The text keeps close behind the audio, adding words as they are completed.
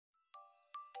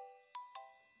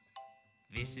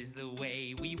This is the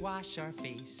way we wash our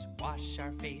face, wash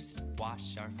our face,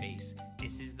 wash our face.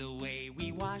 This is the way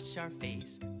we wash our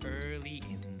face early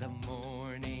in the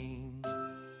morning.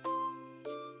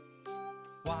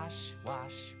 Wash,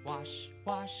 wash, wash,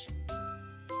 wash.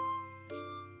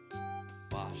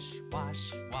 Wash,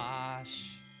 wash,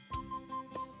 wash.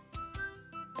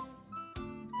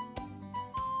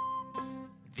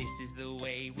 This is the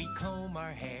way we comb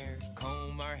our hair,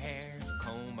 comb our hair,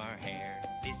 comb our hair.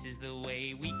 This is the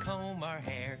way we comb our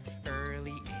hair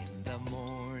early in the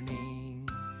morning.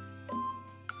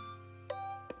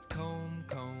 Comb,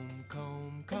 comb,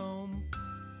 comb, comb.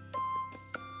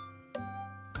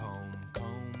 Comb,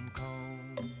 comb,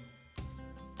 comb.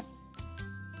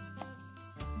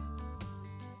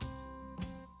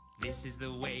 This is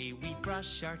the way we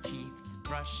brush our teeth,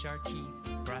 brush our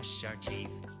teeth, brush our teeth.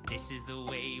 This is the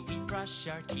way we brush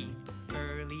our teeth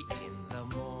early in the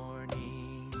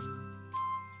morning.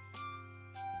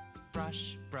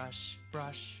 Brush, brush,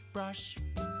 brush, brush.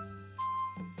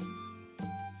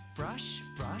 Brush,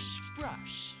 brush,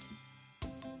 brush.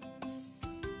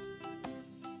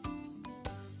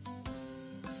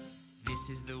 This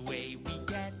is the way we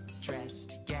get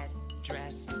dressed, get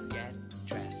dressed, get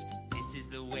dressed. This is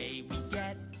the way we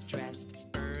get dressed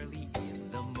early